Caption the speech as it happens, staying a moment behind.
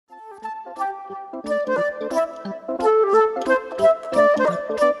Hello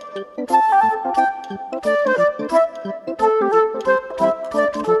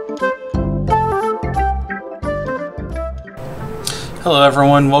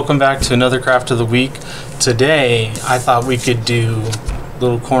everyone, welcome back to another craft of the week. Today I thought we could do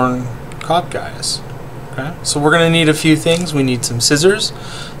little corn cob guys. Okay, so we're going to need a few things. We need some scissors,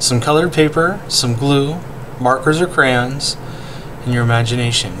 some colored paper, some glue, markers or crayons, and your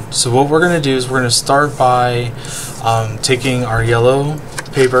imagination. So what we're going to do is we're going to start by taking our yellow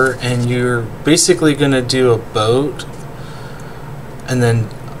paper, and you're basically going to do a boat and then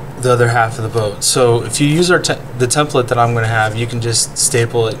the other half of the boat. So if you use the template that I'm going to have, you can just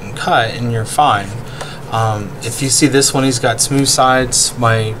staple it and cut and you're fine. If you see this one, he's got smooth sides.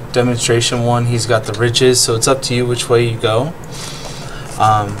 My demonstration one, he's got the ridges, so it's up to you which way you go.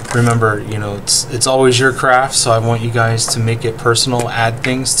 Remember, you know, it's always your craft, so I want you guys to make it personal, add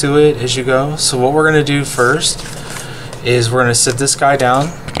things to it as you go. So what we're going to do first is we're going to sit this guy down.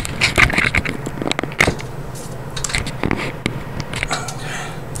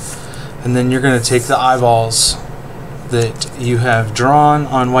 And then you're going to take the eyeballs that you have drawn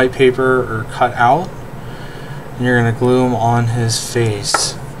on white paper or cut out, and you're going to glue them on his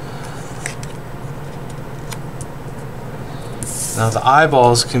face. Now the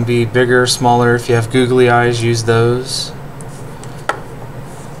eyeballs can be bigger, smaller. If you have googly eyes, use those.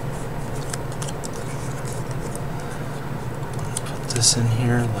 Put this in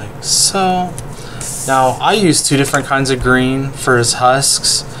here like so. Now I use two different kinds of green for his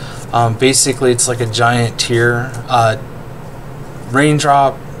husks. Basically it's like a giant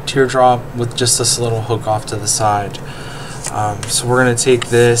raindrop, teardrop with just this little hook off to the side. So we're going to take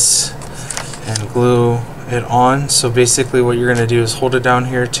this and glue it on. So basically what you're going to do is hold it down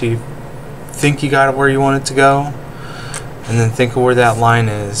here till you think you got it where you want it to go, and then think of where that line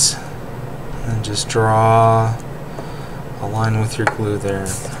is, and just draw a line with your glue there,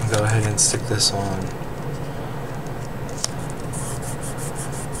 and go ahead and stick this on.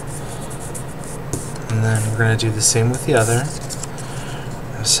 And then we're going to do the same with the other.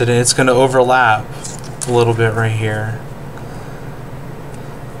 So it's going to overlap a little bit right here.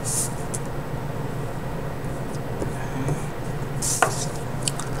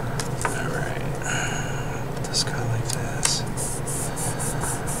 Alright. Put this guy like this.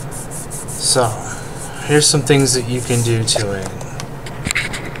 So, here's some things that you can do to it.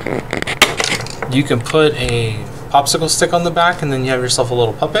 You can put a popsicle stick on the back, and then you have yourself a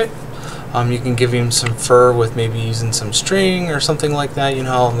little puppet. You can give him some fur with maybe using some string or something like that. You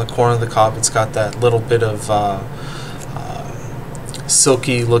know how on the corner of the cob it's got that little bit of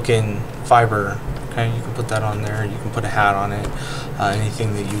silky looking fiber. Okay, you can put that on there. You can put a hat on it,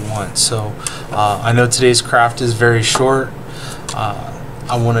 anything that you want. So I know today's craft is very short.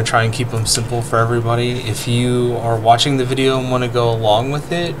 I want to try and keep them simple for everybody. If you are watching the video and want to go along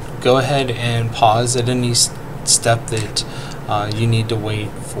with it, go ahead and pause at any step that you need to wait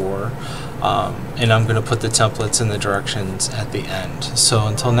for, and I'm going to put the templates and the directions at the end. So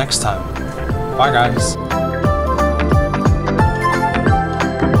until next time, bye guys.